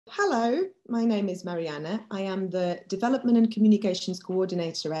Hello, my name is Mariana. I am the Development and Communications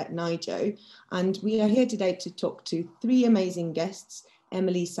Coordinator at NYJO, and we are here today to talk to three amazing guests,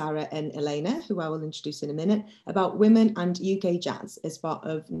 Emily, Sarah and Elena, who I will introduce in a minute, about women and UK jazz as part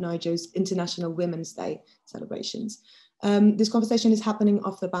of NYJO's International Women's Day celebrations. This conversation is happening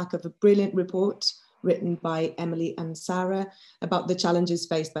off the back of a brilliant report written by Emily and Sarah about the challenges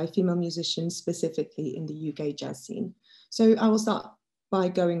faced by female musicians, specifically in the UK jazz scene. So I will start by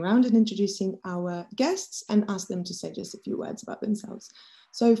going around and introducing our guests and ask them to say just a few words about themselves.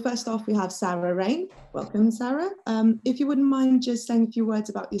 So first off, we have Sarah Rain. Welcome, Sarah. If you wouldn't mind just saying a few words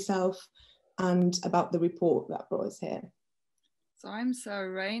about yourself and about the report that brought us here. So I'm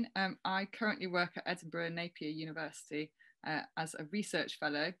Sarah Rain. I currently work at 𝗵𝗵𝗵 University as a research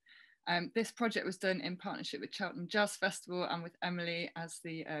fellow. This project was done in partnership with Cheltenham Jazz Festival and with Emily as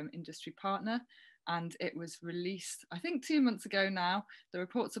the industry partner. And it was released, I think 2 months ago now. The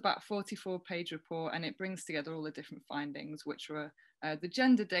report's about a 44-page report, and it brings together all the different findings, which were the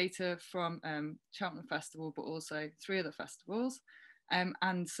gender data from Cheltenham Festival, but also 3 other festivals,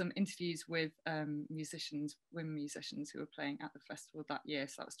 and some interviews with musicians, women musicians who were playing at the festival that year.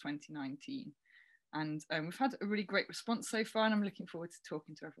 So that was 2019. And we've had a really great response so far, and I'm looking forward to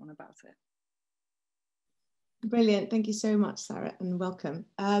talking to everyone about it. Brilliant. Thank you so much, Sarah, and welcome.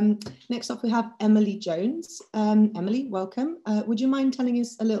 Next up, we have Emily Jones. Emily, welcome. Would you mind telling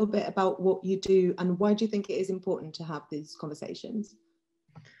us a little bit about what you do and why do you think it is important to have these conversations?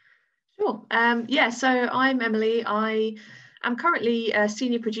 Sure. Yeah, so I'm Emily. I am currently a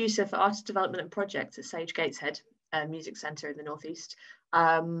senior producer for artist development and projects at Sage Gateshead Music Centre in the Northeast.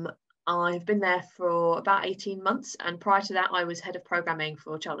 I've been there for about 18 months, and prior to that I was head of programming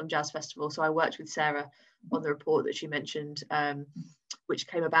for Cheltenham Jazz Festival, so I worked with Sarah on the report that she mentioned, which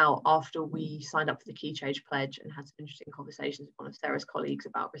came about after we signed up for the Keychange pledge and had some interesting conversations with one of Sarah's colleagues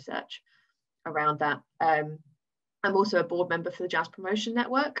about research around that. I'm also a board member for the Jazz Promotion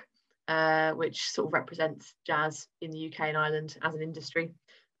Network, which sort of represents jazz in the UK and Ireland as an industry.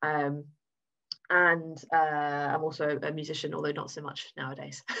 And I'm also a musician, although not so much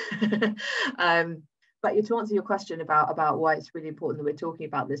nowadays. But to answer your question about why it's really important that we're talking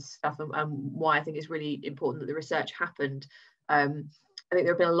about this stuff and why I think it's really important that the research happened, I think there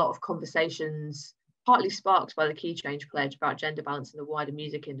have been a lot of conversations, partly sparked by the Keychange pledge, about gender balance in the wider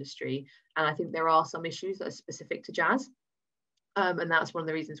music industry. And I think there are some issues that are specific to jazz. And that's one of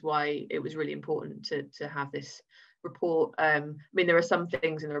the reasons why it was really important to have this report. I mean, there are some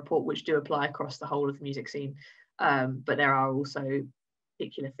things in the report which do apply across the whole of the music scene, but there are also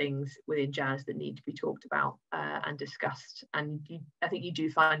particular things within jazz that need to be talked about and discussed. And I think you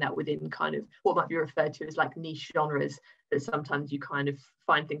do find that within kind of what might be referred to as like niche genres, that sometimes you kind of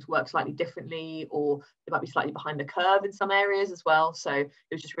find things work slightly differently, or they might be slightly behind the curve in some areas as well. So it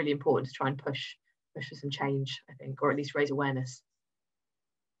was just really important to try and push for some change, I think, or at least raise awareness.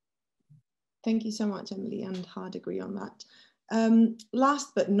 Thank you so much, Emily, and hard agree on that.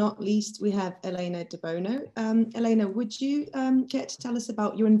 Last but not least, we have Elena de Bono. Elena, would you care to tell us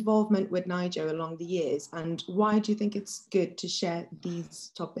about your involvement with NYJO along the years, and why do you think it's good to share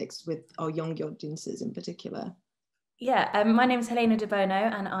these topics with our young audiences in particular? Yeah, my name is Elena de Bono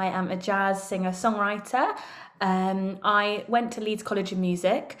and I am a jazz singer-songwriter. I went to Leeds College of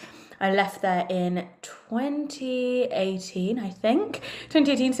Music. I left there in 2018, I think.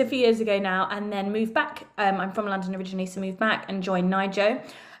 2018, so a few years ago now, and then moved back. I'm from London originally, so moved back and joined NYJO.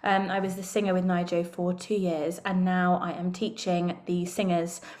 I was the singer with NYJO for 2 years, and now I am teaching the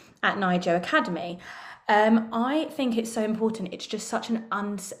singers at NYJO Academy. I think it's so important. It's just such an,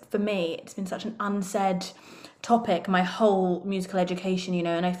 for me, it's been such an unsaid topic, my whole musical education, you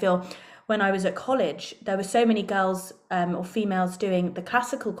know, and I feel when I was at college, there were so many girls or females doing the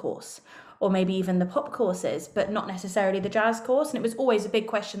classical course, or maybe even the pop courses, but not necessarily the jazz course. And it was always a big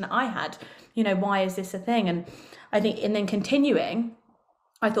question that I had, you know, why is this a thing? And I think, and then continuing,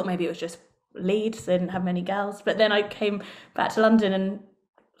 I thought maybe it was just Leeds, they didn't have many girls, but then I came back to London and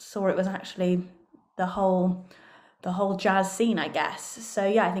saw it was actually the whole jazz scene, I guess. So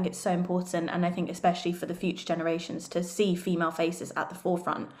yeah, I think it's so important, and I think especially for the future generations to see female faces at the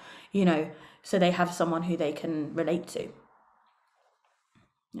forefront, you know, so they have someone who they can relate to.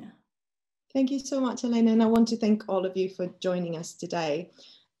 Yeah. Thank you so much, Elena, and I want to thank all of you for joining us today.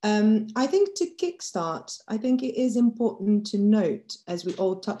 I think to kickstart, I think it is important to note, as we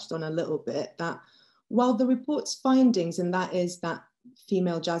all touched on a little bit, that while the report's findings, and that is that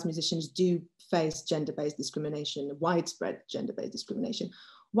female jazz musicians do face gender-based discrimination, widespread gender-based discrimination,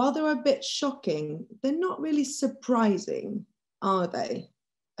 while they're a bit shocking, they're not really surprising, are they?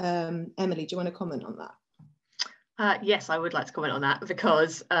 Emily, do you want to comment on that? Yes, I would like to comment on that,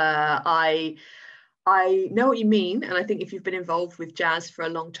 because I know what you mean, and I think if you've been involved with jazz for a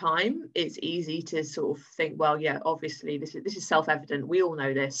long time, it's easy to sort of think, well, yeah, obviously this is self-evident. We all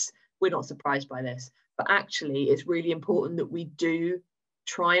know this. We're not surprised by this. But actually, it's really important that we do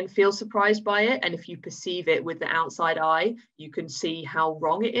try and feel surprised by it. And if you perceive it with the outside eye, you can see how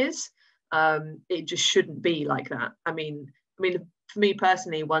wrong it is. It just shouldn't be like that. I mean, for me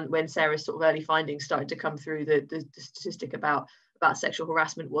personally, when Sarah's sort of early findings started to come through, the statistic about sexual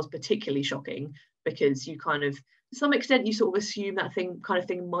harassment was particularly shocking, because you kind of, to some extent, you sort of assume that kind of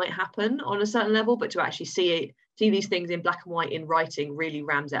thing might happen on a certain level, but to actually see these things in black and white in writing really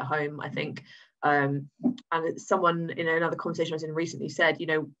rams it home, I think. And someone in another conversation I was in recently said, you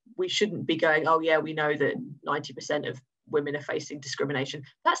know, we shouldn't be going, oh yeah, we know that 90% of women are facing discrimination.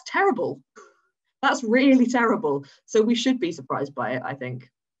 That's terrible. That's really terrible. So we should be surprised by it, I think.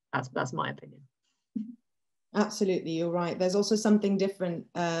 That's my opinion. Absolutely, you're right. There's also something different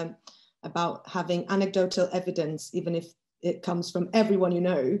about having anecdotal evidence, even if it comes from everyone you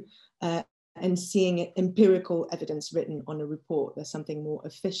know, and seeing it, empirical evidence written on a report. There's something more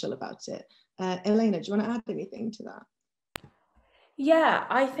official about it. Elena, do you want to add anything to that? Yeah,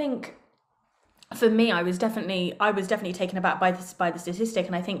 I think for me, I was definitely taken aback by the statistic,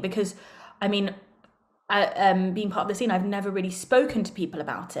 and I think because, I mean, being part of the scene, I've never really spoken to people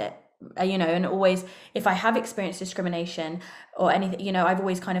about it. You know, and always, if I have experienced discrimination or anything, you know, I've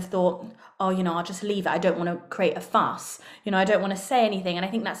always kind of thought, oh, you know, I'll just leave it. I don't want to create a fuss. You know, I don't want to say anything. And I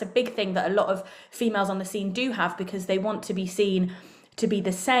think that's a big thing that a lot of females on the scene do have, because they want to be seen to be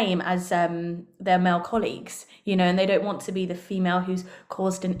the same as their male colleagues, you know, and they don't want to be the female who's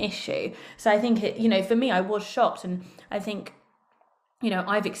caused an issue. So I think, you know, for me, I was shocked. And I think, you know,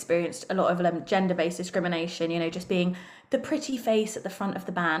 I've experienced a lot of gender-based discrimination, you know, just being the pretty face at the front of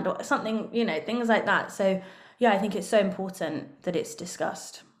the band or something, you know, things like that. So, yeah, I think it's so important that it's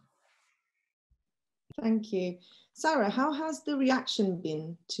discussed. Thank you. Sarah, how has the reaction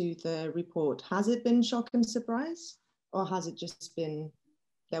been to the report? Has it been shock and surprise? Or has it just been,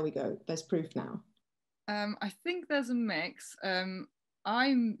 there we go, there's proof now? I think there's a mix.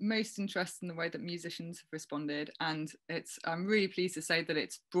 I'm most interested in the way that musicians have responded, and I'm really pleased to say that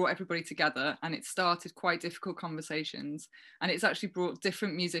it's brought everybody together, and it started quite difficult conversations, and it's actually brought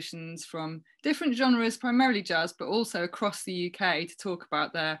different musicians from different genres, primarily jazz, but also across the UK, to talk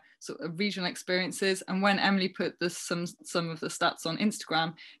about their sort of regional experiences. And when Emily put some of the stats on Instagram,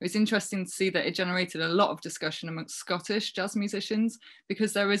 it was interesting to see that it generated a lot of discussion amongst Scottish jazz musicians,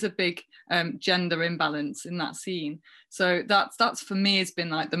 because there is a big gender imbalance in that scene. So that's for me has been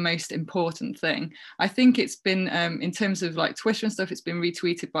like the most important thing. I think it's been in terms of like Twitter and stuff, it's been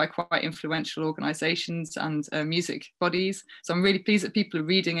retweeted by quite influential organisations and music bodies. So I'm really pleased that people are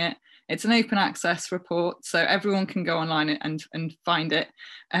reading it. It's an open access report, so everyone can go online and find it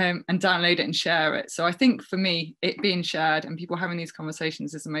and download it and share it. So I think for me, it being shared and people having these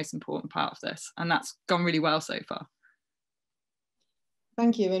conversations is the most important part of this, and that's gone really well so far.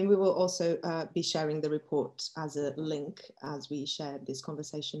 Thank you, and we will also be sharing the report as a link as we share this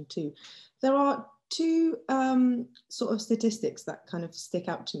conversation too. There are two sort of statistics that kind of stick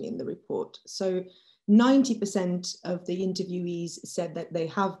out to me in the report. So 90% of the interviewees said that they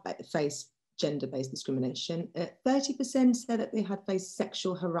have faced gender-based discrimination. 30% said that they had faced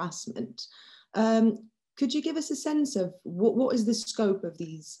sexual harassment. Could you give us a sense of what is the scope of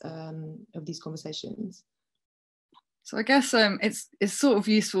these conversations? So I guess it's sort of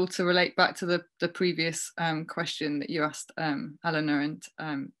useful to relate back to the previous question that you asked Eleanor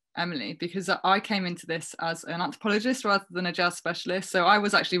and Emily, because I came into this as an anthropologist rather than a jazz specialist, so I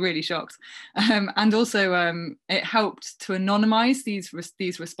was actually really shocked, and also it helped to anonymise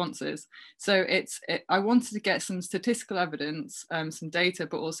these responses. So I wanted to get some statistical evidence, some data,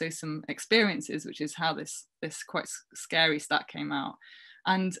 but also some experiences, which is how this quite scary stat came out.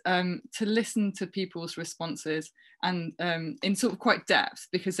 And to listen to people's responses and in sort of quite depth,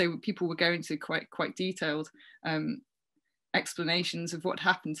 because people were going to quite detailed explanations of what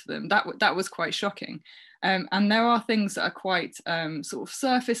happened to them. That was quite shocking. And there are things that are quite sort of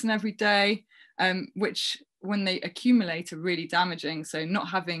surface and everyday, which when they accumulate are really damaging. So not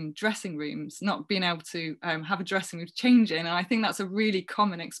having dressing rooms, not being able to have a dressing room to change in. And I think that's a really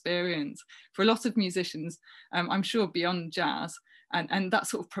common experience for a lot of musicians, I'm sure beyond jazz. And that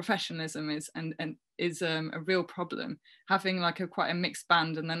sort of professionalism is a real problem. Having like quite a mixed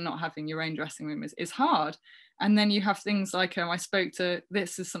band and then not having your own dressing room is hard. And then you have things like, I spoke to,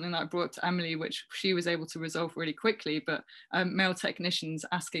 this is something that I brought to Emily, which she was able to resolve really quickly, but male technicians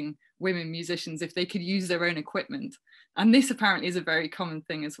asking women musicians if they could use their own equipment. And this apparently is a very common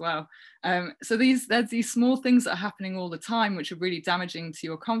thing as well. So there's these small things that are happening all the time, which are really damaging to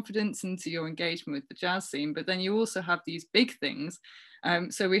your confidence and to your engagement with the jazz scene. But then you also have these big things.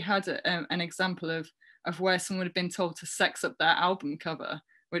 So we had an example of where someone had been told to sex up their album cover,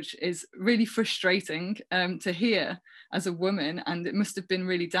 which is really frustrating to hear as a woman, and it must have been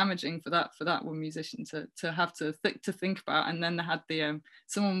really damaging for that one musician to have to think about. And then they had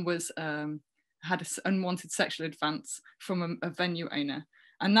someone was had an unwanted sexual advance from a venue owner,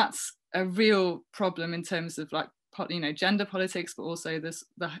 and that's a real problem in terms of like, you know, gender politics, but also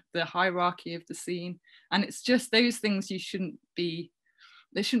the hierarchy of the scene. And it's just those things they shouldn't be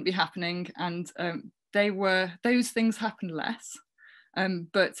happening, and those things happened less.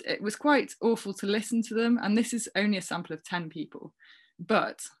 But it was quite awful to listen to them. And this is only a sample of 10 people.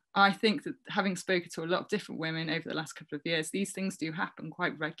 But I think that having spoken to a lot of different women over the last couple of years, these things do happen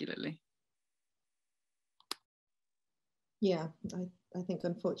quite regularly. Yeah, I think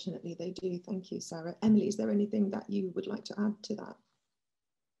unfortunately they do. Thank you, Sarah. Emily, is there anything that you would like to add to that?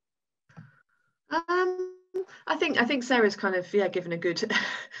 I think Sarah's kind of given a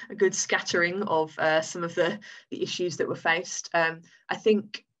good scattering of some of the issues that were faced. I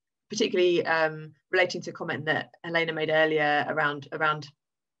think particularly relating to a comment that Helena made earlier around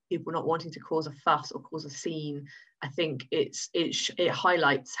people not wanting to cause a fuss or cause a scene. I think it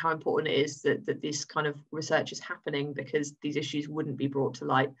highlights how important it is that this kind of research is happening, because these issues wouldn't be brought to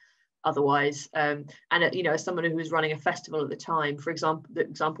light otherwise. And you know, as someone who was running a festival at the time, for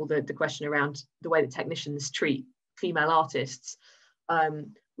example, the question around the way that technicians treat female artists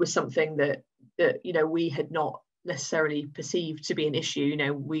was something that you know, we had not necessarily perceived to be an issue. You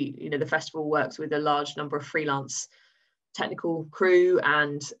know, the festival works with a large number of freelance technical crew,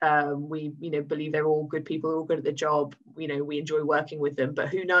 and we, you know, believe they're all good people, all good at the job. You know, we enjoy working with them, but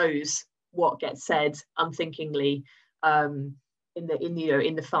who knows what gets said unthinkingly in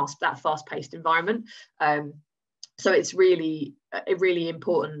that fast-paced environment. So it's really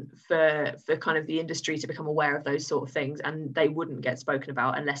important for kind of the industry to become aware of those sort of things, and they wouldn't get spoken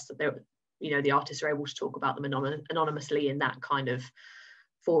about unless they're, you know, the artists are able to talk about them anonymously in that kind of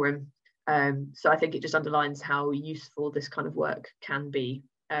forum. So I think it just underlines how useful this kind of work can be,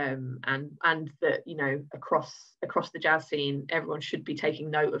 and that, you know, across the jazz scene, everyone should be taking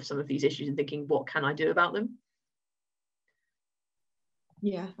note of some of these issues and thinking, what can I do about them?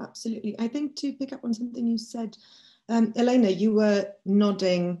 Yeah, absolutely. I think to pick up on something you said, Elena, you were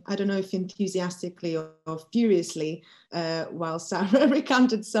nodding, I don't know if enthusiastically or furiously, while Sarah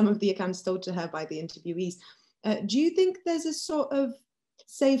recounted some of the accounts told to her by the interviewees. Do you think there's a sort of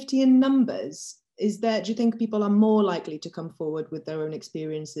safety in numbers? Do you think people are more likely to come forward with their own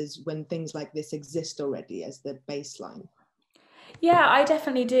experiences when things like this exist already as the baseline? Yeah, I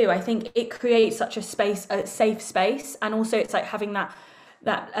definitely do. I think it creates such a safe space, and also it's like having that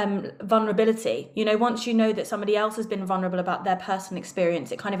vulnerability. You know, once you know that somebody else has been vulnerable about their personal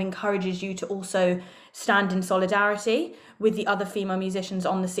experience, it kind of encourages you to also stand in solidarity with the other female musicians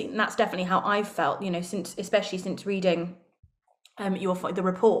on the scene. And that's definitely how I've felt, you know, especially since reading the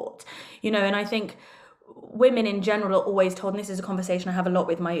report, you know. And I think women in general are always told, and this is a conversation I have a lot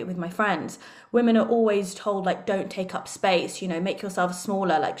with my friends, women are always told, like, don't take up space, you know, make yourself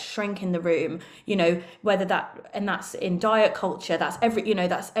smaller, like shrink in the room, you know, that's in diet culture, that's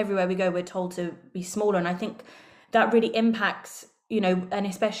everywhere we go, we're told to be smaller. And I think that really impacts, you know, and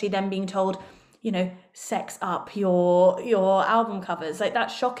especially them being told, you know, sex up your album covers, like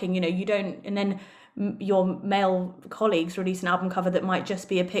that's shocking, you know, you don't, and then your male colleagues release an album cover that might just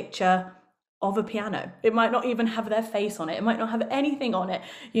be a picture of a piano. It might not even have their face on it. It might not have anything on it,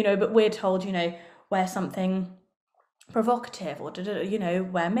 you know, but we're told, you know, wear something provocative, or, you know,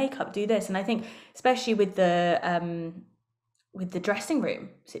 wear makeup, do this. And I think especially with the dressing room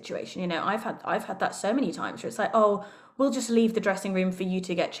situation, you know, I've had that so many times where it's like, oh, we'll just leave the dressing room for you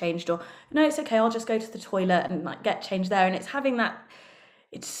to get changed, or no, it's okay, I'll just go to the toilet and like get changed there. And it's having that,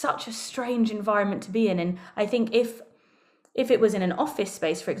 it's such a strange environment to be in. And I think if it was in an office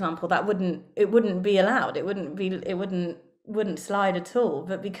space, for example, it wouldn't be allowed. It wouldn't slide at all.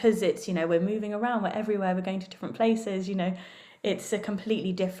 But because it's, you know, we're moving around, we're everywhere, we're going to different places, you know, it's a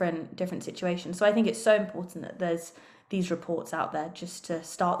completely different situation. So I think it's so important that there's these reports out there just to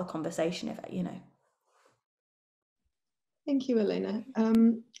start the conversation, if you know. Thank you, Elena.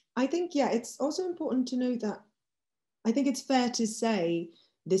 I think, yeah, it's also important to know that I think it's fair to say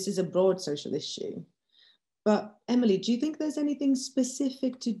this is a broad social issue. But Emily, do you think there's anything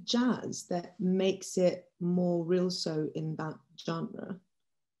specific to jazz that makes it more real so in that genre?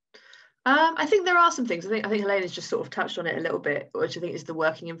 I think there are some things. I think Helena's just sort of touched on it a little bit, which I think is the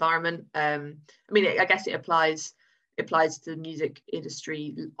working environment. I mean, I guess it applies to the music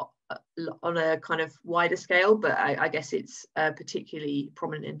industry on a kind of wider scale, but I guess it's particularly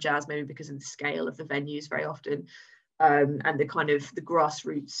prominent in jazz, maybe because of the scale of the venues very often, and the kind of the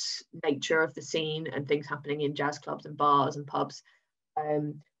grassroots nature of the scene and things happening in jazz clubs and bars and pubs.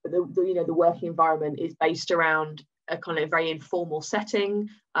 But the working environment is based around a kind of very informal setting.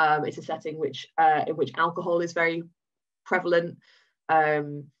 It's a setting in which alcohol is very prevalent.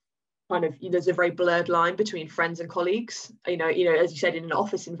 There's a very blurred line between friends and colleagues. As you said, in an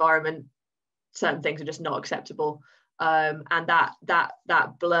office environment, certain things are just not acceptable. And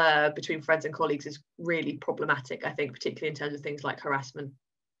that blur between friends and colleagues is really problematic, I think, particularly in terms of things like harassment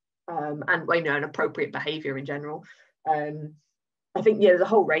and inappropriate behaviour in general. I think there's a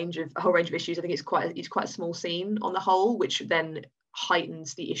whole range of issues. I think it's quite a small scene on the whole, which then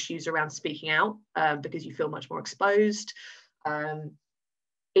heightens the issues around speaking out because you feel much more exposed.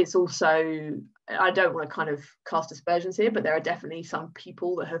 It's also, I don't want to kind of cast aspersions here, but there are definitely some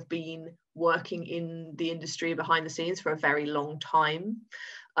people that have been working in the industry behind the scenes for a very long time,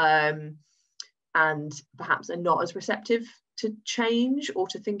 and perhaps are not as receptive to change or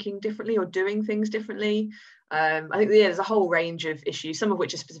to thinking differently or doing things differently. I think there's a whole range of issues, some of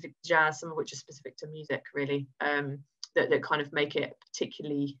which are specific to jazz, some of which are specific to music, really, that kind of make it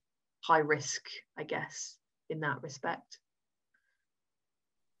particularly high risk, I guess, in that respect.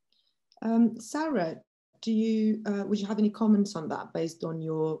 Sarah, would you have any comments on that based on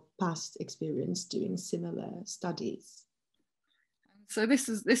your past experience doing similar studies? So this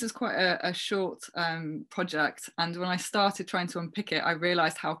is quite a short project, and when I started trying to unpick it, I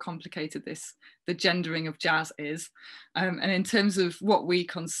realised how complicated the gendering of jazz is, and in terms of what we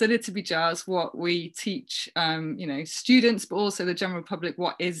consider to be jazz, what we teach, students, but also the general public,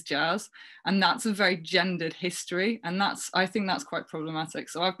 what is jazz, and that's a very gendered history, and I think that's quite problematic.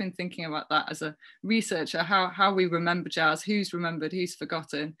 So I've been thinking about that as a researcher, how we remember jazz, who's remembered, who's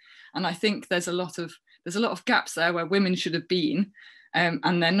forgotten, and I think there's a lot of gaps there where women should have been.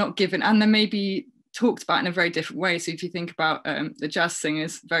 And they're not given, and they're maybe talked about in a very different way. So if you think about the jazz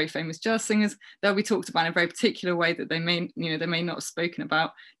singers, very famous jazz singers, they'll be talked about in a very particular way that they may not have spoken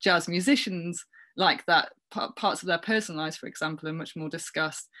about. Jazz musicians like that, parts of their personal lives, for example, are much more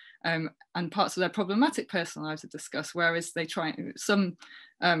discussed, and parts of their problematic personal lives are discussed, whereas some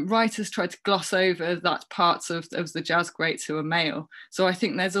writers try to gloss over that parts of the jazz greats who are male. So I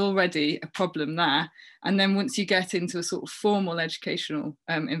think there's already a problem there. And then once you get into a sort of formal educational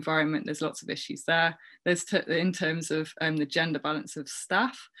environment, there's lots of issues there. There's in terms of the gender balance of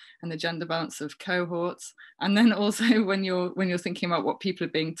staff and the gender balance of cohorts. And then also when you're thinking about what people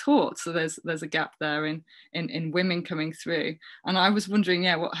are being taught, so there's a gap there in women coming through. And I was wondering,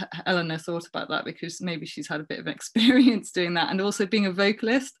 what Eleanor thought about that, because maybe she's had a bit of experience doing that, and also being a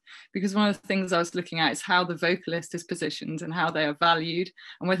vocalist, because one of the things I was looking at is how the vocalist is positioned and how they are valued,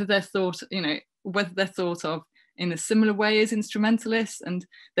 and whether they're thought of in a similar way as instrumentalists. And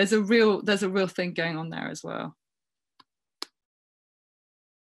there's a real thing going on there as well.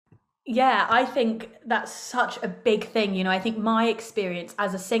 Yeah, I think that's such a big thing. I think my experience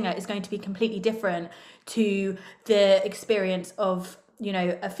as a singer is going to be completely different to the experience of,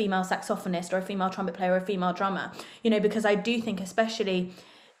 a female saxophonist or a female trumpet player or a female drummer, because I do think especially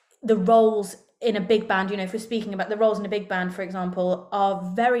the roles in a big band, if we're speaking about the roles in a big band, for example,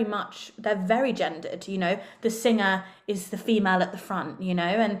 they're very gendered. The singer is the female at the front,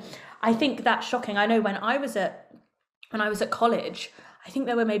 and I think that's shocking. I know when I was at college, I think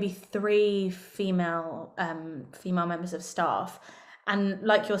there were maybe 3 female members of staff. And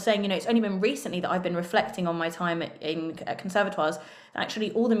like you're saying, it's only been recently that I've been reflecting on my time at conservatoires.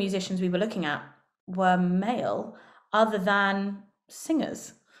 Actually, all the musicians we were looking at were male, other than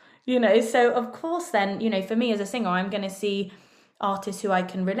singers. So of course then, for me as a singer, I'm going to see artists who I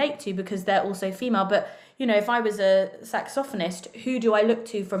can relate to because they're also female. But, if I was a saxophonist, who do I look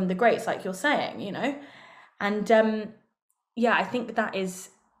to from the greats, like you're saying, And I think that is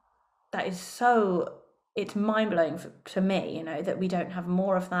so, it's mind-blowing to me, that we don't have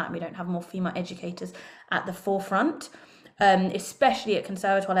more of that. We don't have more female educators at the forefront, especially at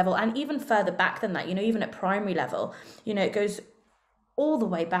conservatoire level, and even further back than that, even at primary level, it goes all the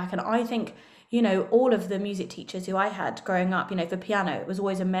way back. And I think, all of the music teachers who I had growing up, for piano, it was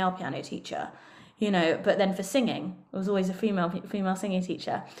always a male piano teacher, but then for singing, it was always a female singing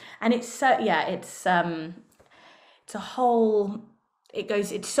teacher. And it's so, it's a whole,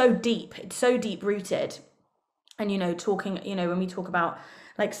 it's so deep rooted. And, you know, talking, you know, when we talk about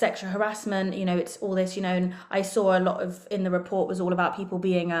like sexual harassment, you know, it's all this, you know, and I saw a lot of in the report was all about people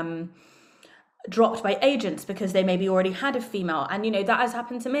being dropped by agents because they maybe already had a female. And, you know, that has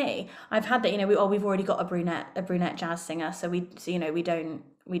happened to me. I've had that, you know, we've already got a brunette jazz singer, so you know, we don't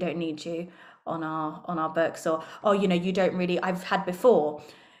need you on our books, or, oh, you know, you don't really. I've had before,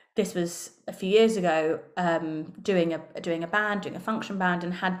 this was a few years ago, doing a function band,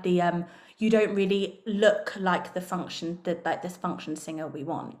 and had the you don't really look like this function singer we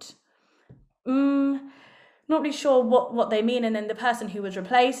want. Not really sure what they mean. And then the person who was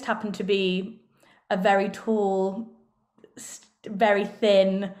replaced happened to be a very tall, very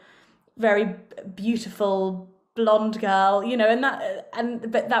thin, very beautiful blonde girl, you know,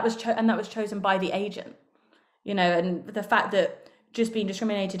 but that was chosen by the agent, you know. And the fact that just being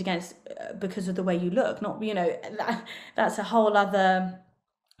discriminated against because of the way you look, not, you know, that's a whole other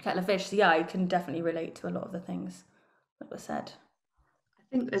kettle of fish. So yeah, I can definitely relate to a lot of the things that were said. I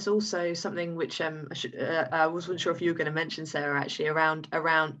think there's also something which I wasn't sure if you were going to mention, Sarah, actually, around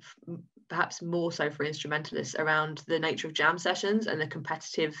perhaps more so for instrumentalists, around the nature of jam sessions and the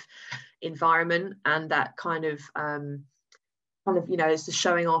competitive environment, and that kind of you know, it's the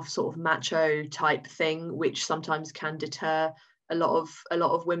showing off sort of macho type thing, which sometimes can deter a lot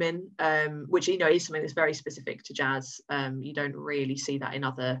of women, which, you know, is something that's very specific to jazz. You don't really see that in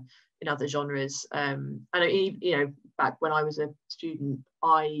other genres. And you know, back when I was a student,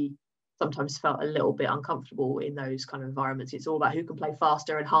 I sometimes felt a little bit uncomfortable in those kind of environments. It's all about who can play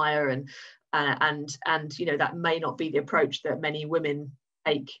faster and higher, and you know, that may not be the approach that many women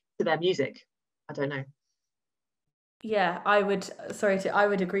take to their music. I don't know. Yeah, I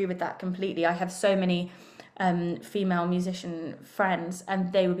would agree with that completely. I have so many female musician friends,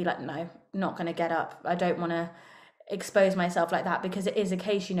 and they would be like, no, not going to get up. I don't want to expose myself like that, because it is a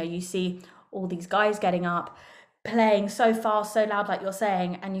case, you know, you see all these guys getting up, playing so fast, so loud, like you're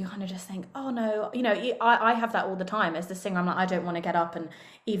saying, and you kind of just think, oh no, you know, I have that all the time as the singer. I'm like, I don't want to get up and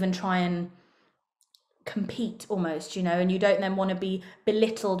even try and compete almost, you know, and you don't then want to be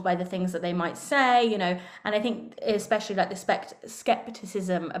belittled by the things that they might say, you know. And I think especially like the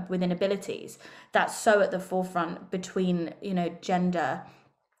skepticism within abilities, that's so at the forefront between, you know, gender.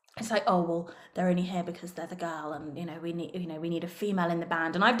 It's like, oh, well, they're only here because they're the girl, and, you know, we need a female in the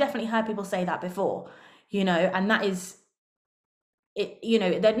band. And I've definitely heard people say that before, you know, and that is it, you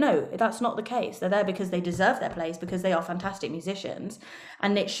know, no, that's not the case. They're there because they deserve their place, because they are fantastic musicians,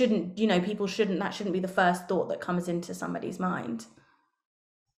 and it shouldn't, you know, that shouldn't be the first thought that comes into somebody's mind.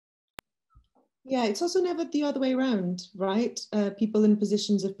 Yeah, it's also never the other way around, right? People in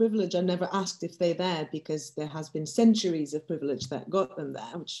positions of privilege are never asked if they're there because there has been centuries of privilege that got them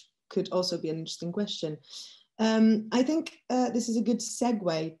there, which could also be an interesting question. I think this is a good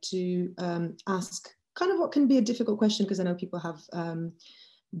segue to ask kind of what can be a difficult question, because I know people have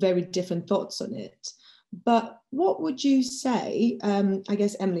very different thoughts on it. But what would you say, I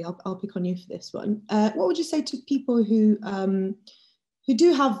guess, Emily, I'll pick on you for this one. What would you say to people who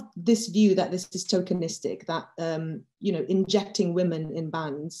do have this view that this is tokenistic, that, you know, injecting women in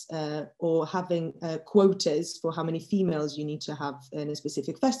bands or having quotas for how many females you need to have in a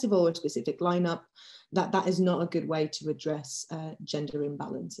specific festival or a specific lineup, that is not a good way to address gender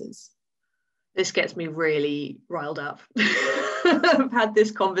imbalances? This gets me really riled up. I've had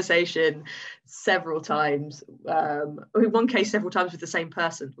this conversation several times, in one case several times with the same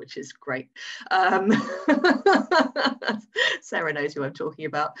person, which is great. Sarah knows who I'm talking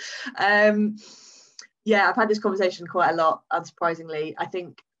about. Yeah, I've had this conversation quite a lot, unsurprisingly. I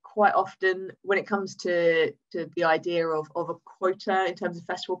think quite often when it comes to the idea of a quota in terms of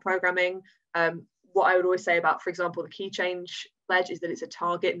festival programming, what I would always say about, for example, the Keychange pledge is that it's a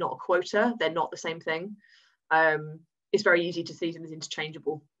target, not a quota. They're not the same thing. It's very easy to see them as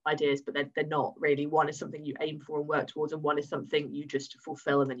interchangeable ideas, but they're not really. One is something you aim for and work towards, and one is something you just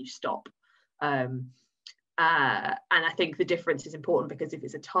fulfill and then you stop. And I think the difference is important, because if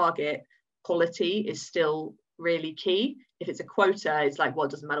it's a target, quality is still really key. If it's a quota, it's like, well,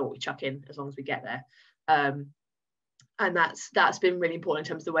 it doesn't matter what we chuck in as long as we get there. And that's been really important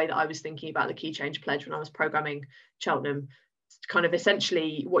in terms of the way that I was thinking about the Keychange pledge when I was programming Cheltenham. Kind of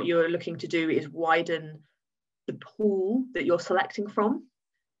essentially what you're looking to do is widen the pool that you're selecting from,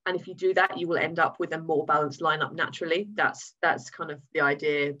 and if you do that, you will end up with a more balanced lineup naturally. That's kind of the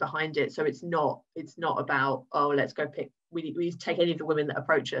idea behind it. So it's not about, oh, let's go pick, we need to take any of the women that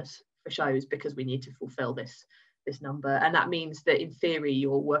approach us for shows because we need to fulfill this number. And that means that in theory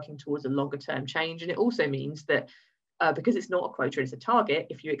you're working towards a longer term change, and it also means that because it's not a quota, it's a target,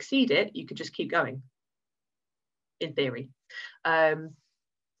 if you exceed it, you could just keep going, in theory.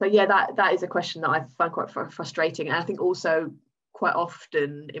 So yeah, that is a question that I find quite frustrating, and I think also quite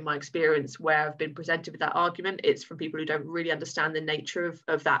often in my experience where I've been presented with that argument, it's from people who don't really understand the nature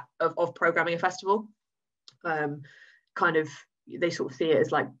of programming a festival. Kind of, they sort of see it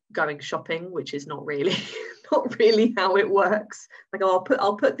as like going shopping, which is not really not really how it works. Like, oh,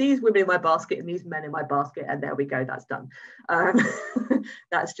 I'll put these women in my basket and these men in my basket, and there we go, that's done.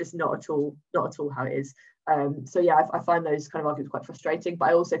 That's just not at all how it is. So yeah, I find those kind of arguments quite frustrating, but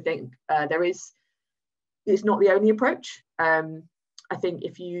I also think it's not the only approach. I think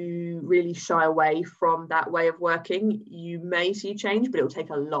if you really shy away from that way of working, you may see change, but it will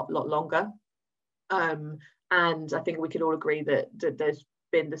take a lot longer. And I think we could all agree that there's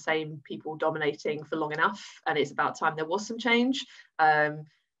been the same people dominating for long enough, and it's about time there was some change. And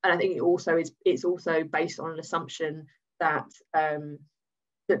I think it's also based on an assumption that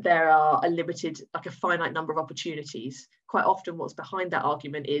that there are a finite number of opportunities. Quite often what's behind that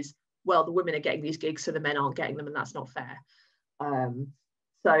argument is, well, the women are getting these gigs, so the men aren't getting them, and that's not fair.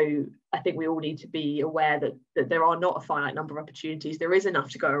 So I think we all need to be aware that there are not a finite number of opportunities. There is enough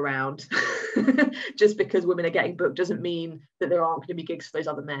to go around. Just because women are getting booked doesn't mean that there aren't going to be gigs for those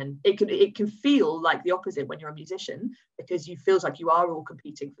other men. It can feel like the opposite when you're a musician, because you feel like you are all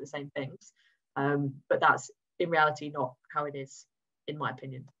competing for the same things. But that's in reality not how it is, in my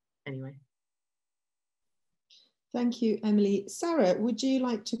opinion, anyway. Thank you, Emily. Sarah, would you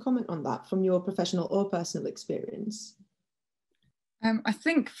like to comment on that from your professional or personal experience? I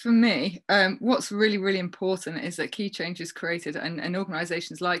think for me, what's really, really important is that Keychange is created, and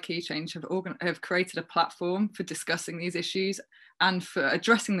organisations like Keychange have created a platform for discussing these issues and for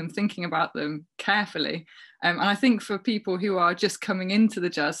addressing them, thinking about them carefully. And I think for people who are just coming into the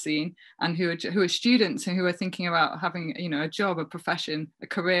jazz scene and who are students and who are thinking about having, a job, a profession, a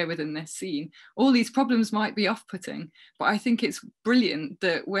career within this scene, all these problems might be off-putting. But I think it's brilliant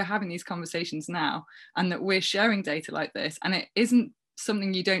that we're having these conversations now and that we're sharing data like this, and it isn't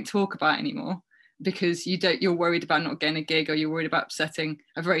something you don't talk about anymore because you're worried about not getting a gig, or you're worried about upsetting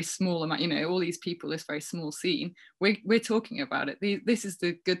a very small amount, all these people, this very small scene. We're talking about it. This is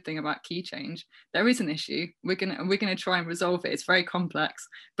the good thing about Keychange. There is an issue. We're gonna try and resolve it. It's very complex,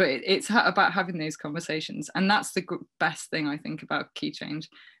 but it's about having those conversations, and that's the best thing I think about Keychange.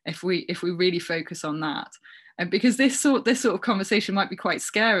 If we really focus on that, and because this sort of conversation might be quite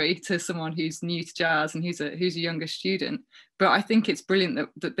scary to someone who's new to jazz and who's a younger student, but I think it's brilliant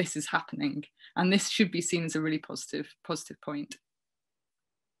that this is happening. And this should be seen as a really positive point.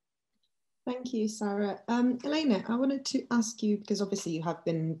 Thank you, Sarah. Elena, I wanted to ask you, because obviously you have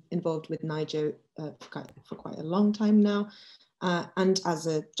been involved with NYJO for quite a long time now, and as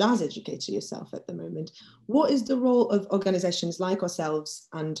a jazz educator yourself at the moment, what is the role of organisations like ourselves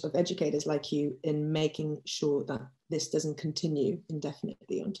and of educators like you in making sure that this doesn't continue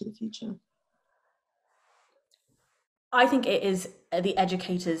indefinitely onto the future? I think it is the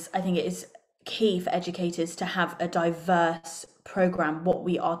educators, I think it is key for educators to have a diverse program. What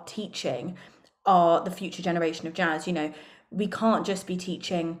we are teaching are the future generation of jazz. We can't just be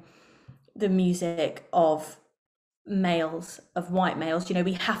teaching the music of males, of white males.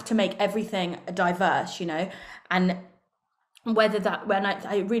 We have to make everything diverse, and whether that, when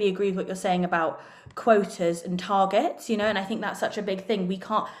I really agree with what you're saying about quotas and targets, and I think that's such a big thing. We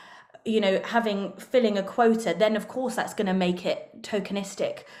can't, filling a quota, then of course that's going to make it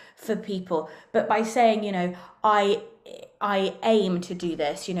tokenistic for people. But by saying, I aim to do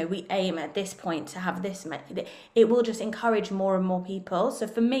this, we aim at this point to have this, it will just encourage more and more people. So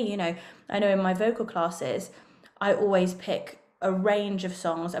for me, I know in my vocal classes, I always pick a range of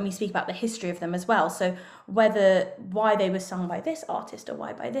songs, and we speak about the history of them as well. So why they were sung by this artist, or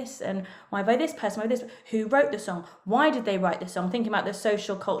why by this, and why by this person, who wrote the song, why did they write the song, thinking about the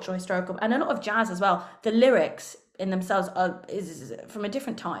social, cultural, historical, and a lot of jazz as well. The lyrics in themselves is from a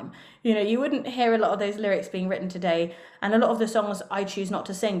different time. You wouldn't hear a lot of those lyrics being written today, and a lot of the songs I choose not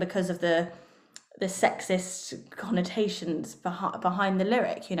to sing because of the sexist connotations behind the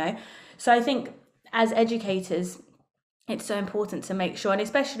lyric, So I think as educators, it's so important to make sure, and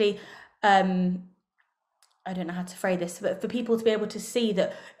especially, I don't know how to phrase this, but for people to be able to see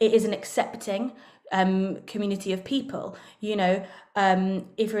that it is an accepting community of people. If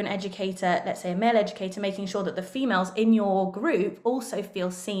you're an educator, let's say a male educator, making sure that the females in your group also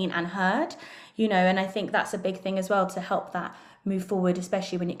feel seen and heard, and I think that's a big thing as well to help that move forward,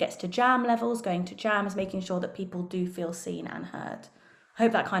 especially when it gets to jam levels, going to jams, making sure that people do feel seen and heard. I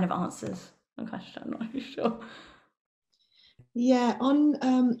hope that kind of answers the question. I'm not really sure. Yeah,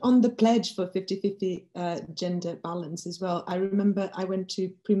 on the pledge for 50-50 gender balance as well, I remember I went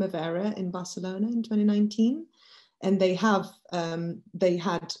to Primavera in Barcelona in 2019, and they had a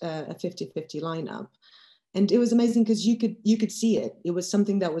 50-50 lineup. And it was amazing because you could see it. It was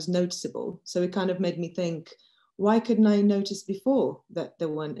something that was noticeable. So it kind of made me think, why couldn't I notice before that there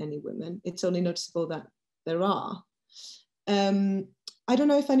weren't any women? It's only noticeable that there are. I don't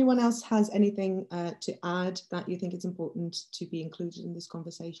know if anyone else has anything to add that you think it's important to be included in this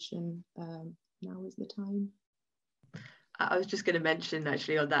conversation. Now is the time. I was just going to mention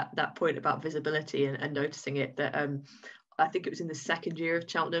actually on that point about visibility and noticing it, that I think it was in the second year of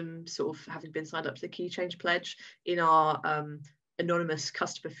Cheltenham, sort of having been signed up to the Keychange pledge, in our anonymous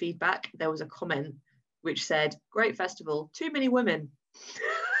customer feedback, there was a comment which said, "Great festival, too many women."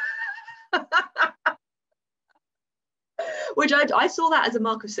 Which I saw that as a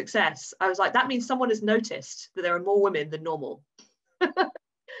mark of success. I was like, that means someone has noticed that there are more women than normal. It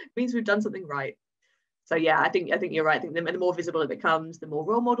means we've done something right. So yeah, I think you're right. I think the more visible it becomes, the more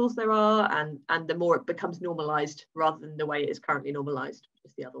role models there are, and the more it becomes normalized rather than the way it is currently normalized, which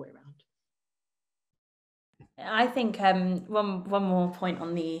is the other way around. I think one more point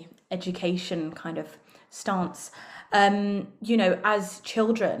on the education kind of stance. You know, as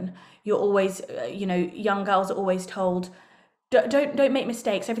children, you're always, you know, young girls are always told, don't make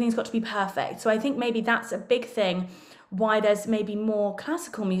mistakes. Everything's got to be perfect. So I think maybe that's a big thing why there's maybe more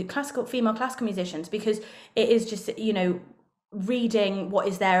female classical musicians, because it is just, you know, reading what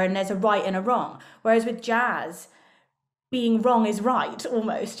is there and there's a right and a wrong. Whereas with jazz, being wrong is right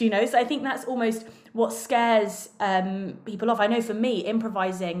almost, you know. So I think that's almost what scares people off. I know for me,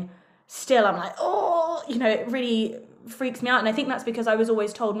 improvising still, I'm like, oh, you know, it really freaks me out. And I think that's because I was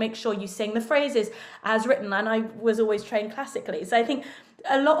always told, make sure you sing the phrases as written, and I was always trained classically. So I think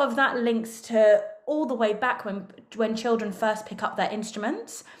a lot of that links to all the way back when children first pick up their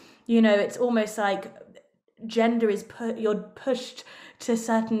instruments. You know, it's almost like gender is you're pushed to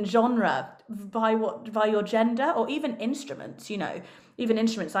certain genre by your gender, or even instruments. You know, even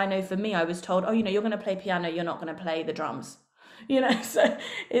instruments, I know for me, I was told, oh, you know, you're going to play piano, you're not going to play the drums, you know. So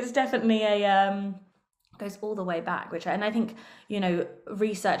it's definitely a goes all the way back, and I think, you know,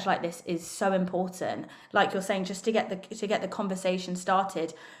 research like this is so important, like you're saying, just to get the conversation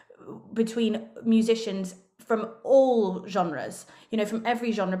started between musicians from all genres, you know, from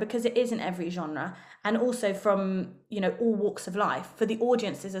every genre, because it is in every genre, and also from, you know, all walks of life, for the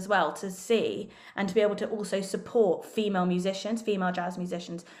audiences as well to see and to be able to also support female musicians, female jazz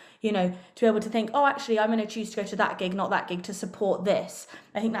musicians, you know, to be able to think, oh, actually, I'm going to choose to go to that gig, not that gig, to support this.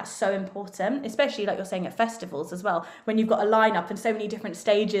 I think that's so important, especially like you're saying at festivals as well, when you've got a lineup and so many different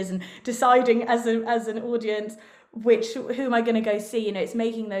stages and deciding as an audience, who am I going to go see? You know, it's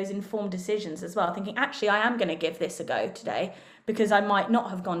making those informed decisions as well, thinking, actually, I am going to give this a go today because I might not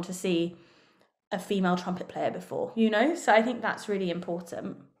have gone to see a female trumpet player before, you know? So I think that's really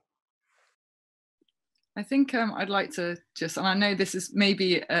important. I think I'd like to just, and I know this is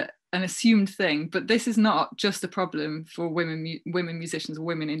maybe an assumed thing, but this is not just a problem for women musicians or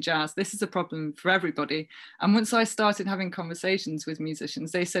women in jazz. This is a problem for everybody. And once I started having conversations with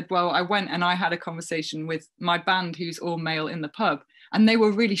musicians, they said, well, I went and I had a conversation with my band who's all male in the pub, and they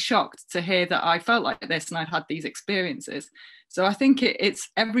were really shocked to hear that I felt like this and I'd had these experiences. So I think it's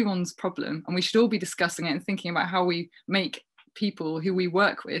everyone's problem, and we should all be discussing it and thinking about how we make people who we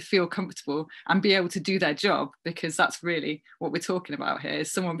work with feel comfortable and be able to do their job, because that's really what we're talking about here,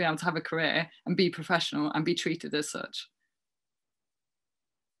 is someone being able to have a career and be professional and be treated as such.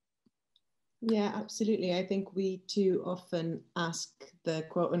 Yeah, absolutely. I think we too often ask the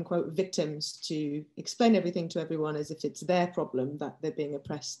quote unquote victims to explain everything to everyone as if it's their problem that they're being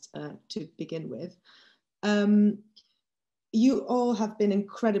oppressed to begin with. You all have been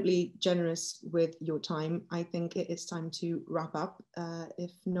incredibly generous with your time. I think it is time to wrap up.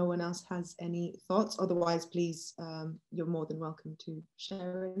 If no one else has any thoughts, otherwise, please, you're more than welcome to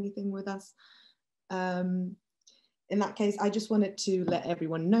share anything with us. In that case, I just wanted to let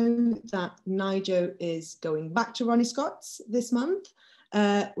everyone know that NYJO is going back to Ronnie Scott's this month.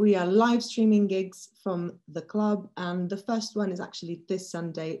 We are live streaming gigs from the club, and the first one is actually this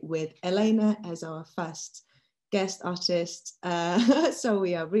Sunday with Elena as our first guest artist. So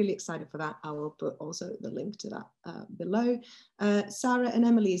we are really excited for that. I will put also the link to that below. Sarah and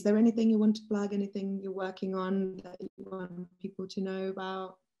Emily, is there anything you want to plug, anything you're working on that you want people to know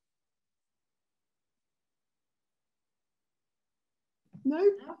about? No,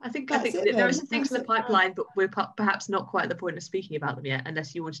 I think there are some things in the pipeline, but we're perhaps not quite at the point of speaking about them yet,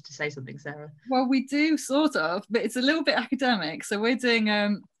 unless you wanted to say something, Sarah. Well, we do sort of, but it's a little bit academic. So we're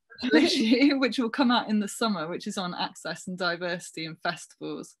doing issue which will come out in the summer, which is on access and diversity in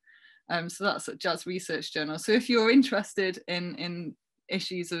festivals. So that's at Jazz Research Journal. So if you're interested in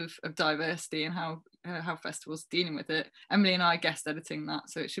issues of diversity and how how festivals are dealing with it. Emily and I are guest editing that,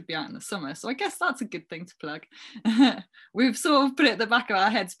 so it should be out in the summer. So I guess that's a good thing to plug. We've sort of put it at the back of our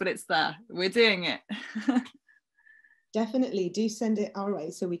heads, but it's there. We're doing it. Definitely do send it our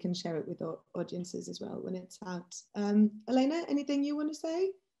way so we can share it with our audiences as well when it's out. Elena, anything you want to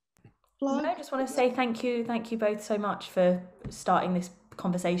say? Plug? No, I just want to say thank you both so much for starting this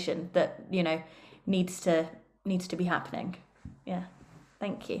conversation that, you know, needs to be happening. Yeah,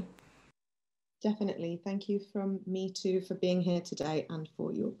 thank you. Definitely. Thank you from me too for being here today and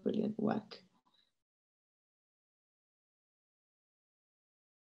for your brilliant work.